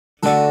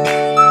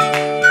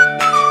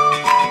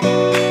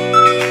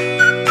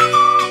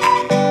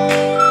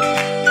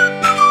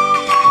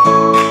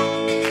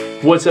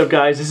What's up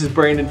guys, this is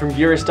Brandon from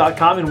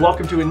Gearist.com and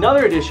welcome to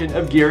another edition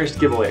of Gearist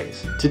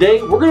Giveaways.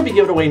 Today we're going to be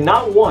giving away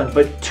not one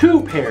but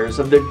two pairs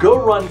of the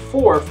GoRun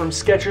 4 from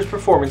Skechers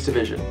Performance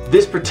Division.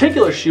 This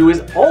particular shoe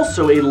is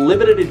also a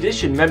limited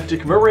edition meant to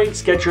commemorate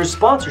Skechers'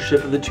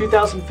 sponsorship of the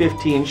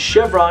 2015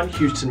 Chevron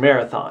Houston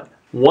Marathon.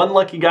 One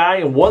lucky guy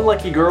and one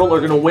lucky girl are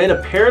going to win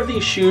a pair of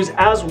these shoes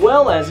as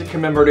well as a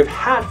commemorative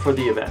hat for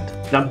the event.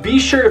 Now be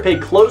sure to pay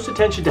close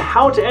attention to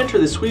how to enter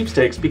the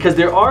sweepstakes because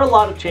there are a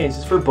lot of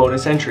chances for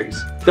bonus entries.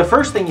 The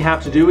first thing you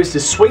have to do is to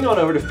swing on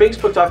over to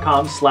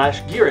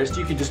facebook.com/Gearist.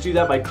 You can just do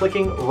that by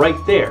clicking right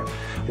there.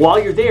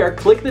 While you're there,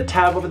 click the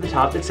tab over the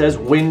top that says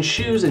Win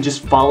Shoes and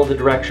just follow the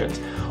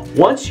directions.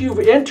 Once you've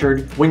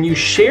entered, when you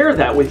share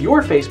that with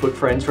your Facebook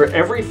friends, for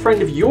every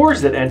friend of yours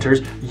that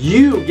enters,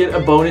 you get a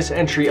bonus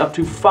entry up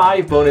to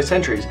 5 bonus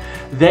entries.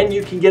 Then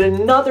you can get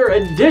another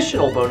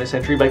additional bonus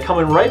entry by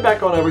coming right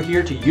back on over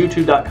here to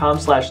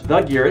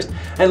youtube.com/thegearist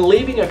and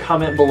leaving a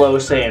comment below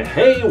saying,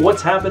 hey,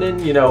 what's happening?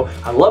 You know,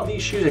 I love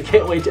these shoes. I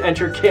can't wait to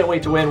enter, can't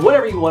wait to win.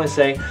 Whatever you want to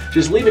say,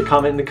 just leave a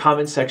comment in the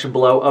comment section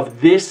below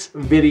of this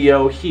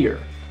video here.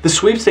 The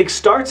sweepstakes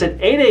starts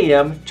at 8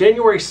 a.m.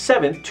 January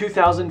 7th,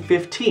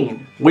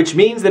 2015, which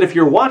means that if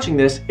you're watching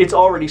this, it's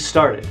already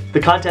started. The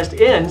contest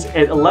ends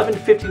at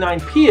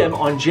 11:59 p.m.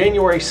 on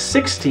January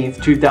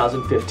 16th,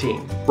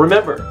 2015.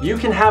 Remember, you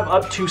can have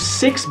up to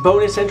 6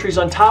 bonus entries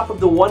on top of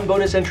the 1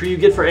 bonus entry you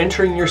get for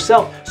entering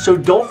yourself, so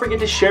don't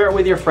forget to share it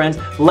with your friends,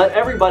 let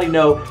everybody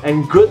know,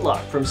 and good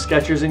luck from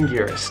Skechers and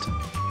Gearist.